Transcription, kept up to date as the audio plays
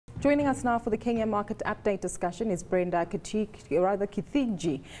Joining us now for the Kenya market update discussion is Brenda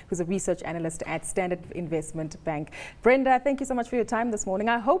Kithinji, who's a research analyst at Standard Investment Bank. Brenda, thank you so much for your time this morning.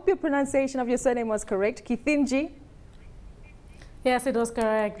 I hope your pronunciation of your surname was correct. Kithinji? Yes, it was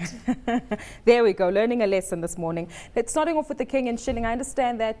correct. There we go, learning a lesson this morning. Let's starting off with the Kenyan shilling. I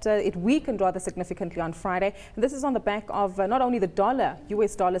understand that it weakened rather significantly on Friday. And this is on the back of not only the dollar,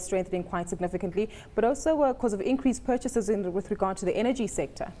 US dollar strengthening quite significantly, but also because of increased purchases with regard to the energy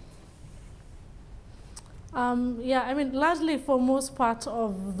sector. Yeah, I mean, largely for most part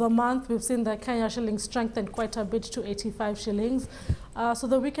of the month, we've seen the Kenya shilling strengthen quite a bit to 85 shillings. So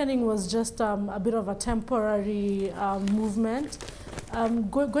the weakening was just a bit of a temporary movement.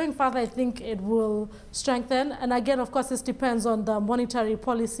 Going further, I think it will strengthen. And again, of course, this depends on the Monetary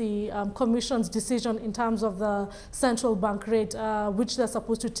Policy Commission's decision in terms of the central bank rate, which they're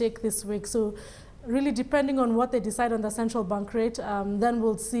supposed to take this week. So really, depending on what they decide on the central bank rate, then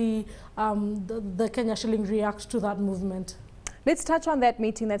we'll see the Kenya shilling react to that movement. Let's touch on that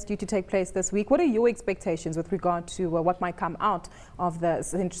meeting that's due to take place this week. What are your expectations with regard to what might come out of the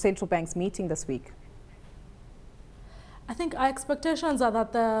central bank's meeting this week? I think our expectations are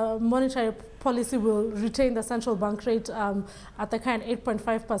that the monetary policy will retain the central bank rate at the kind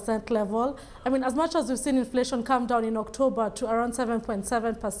 8.5% level. I mean, as much as we've seen inflation come down in October to around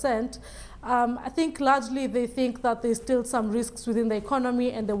 7.7%, I think largely they think that there's still some risks within the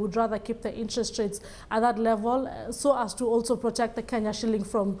economy and they would rather keep the interest rates at that level so as to also protect the Kenya shilling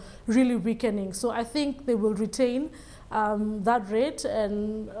from really weakening. So I think they will retain that rate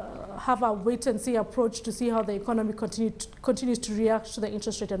and have a wait-and-see approach to see how the economy continues to react to the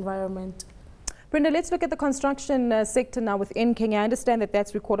interest rate environment. Brenda, let's look at the construction sector now within Kenya. I understand that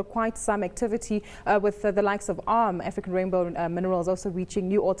that's recorded quite some activity with the likes of ARM, African Rainbow Minerals, also reaching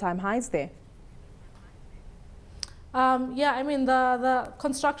new all-time highs there. Yeah, I mean, the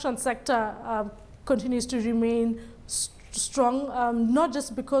construction sector continues to remain strong, not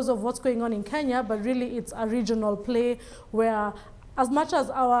just because of what's going on in Kenya, but really it's a regional play where as much as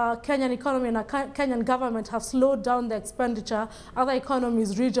our Kenyan economy and our Kenyan government have slowed down the expenditure, other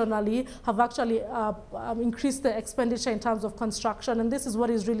economies regionally have actually increased the expenditure in terms of construction. And this is what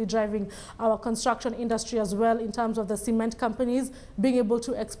is really driving our construction industry as well in terms of the cement companies being able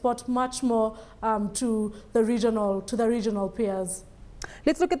to export much more to the regional peers.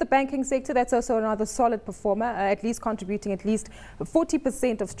 Let's look at the banking sector. That's also another solid performer, at least contributing at least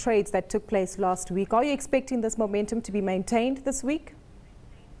 40% of trades that took place last week. Are you expecting this momentum to be maintained this week?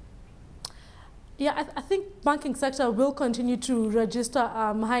 Yeah, I think banking sector will continue to register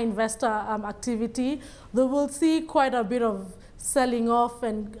high investor activity. They will see quite a bit of selling off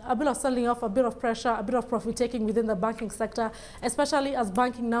and a bit of pressure, a bit of profit taking within the banking sector, especially as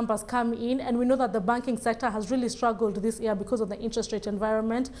banking numbers come in. And we know that the banking sector has really struggled this year because of the interest rate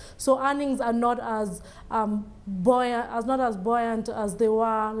environment. So earnings are not as buoyant as they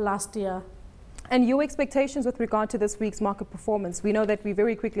were last year. And your expectations with regard to this week's market performance? We know that we're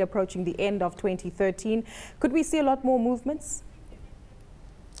very quickly approaching the end of 2013. Could we see a lot more movements?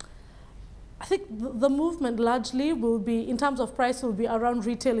 I think the movement largely will be, in terms of price, will be around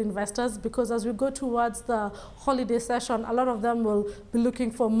retail investors, because as we go towards the holiday session, a lot of them will be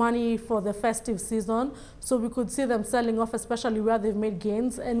looking for money for the festive season. So we could see them selling off, especially where they've made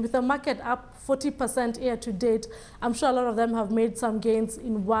gains. And with the market up 40% year to date, I'm sure a lot of them have made some gains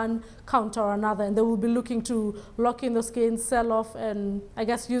in one count or another. And they will be looking to lock in those gains, sell off, and I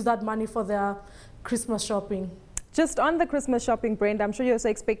guess use that money for their Christmas shopping. Just on the Christmas shopping, Brenda, I'm sure you're also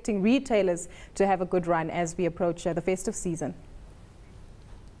expecting retailers to have a good run as we approach the festive season.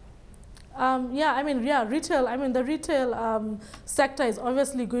 Yeah, I mean, yeah, retail. I mean, the retail sector is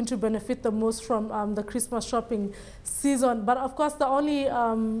obviously going to benefit the most from the Christmas shopping season. But of course, the only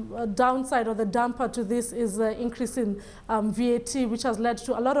downside or the damper to this is the increase in VAT, which has led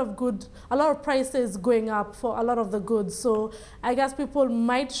to a lot of prices going up for a lot of the goods. So I guess people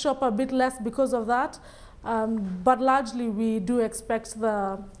might shop a bit less because of that. But largely, we do expect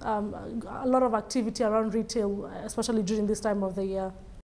a lot of activity around retail, especially during this time of the year.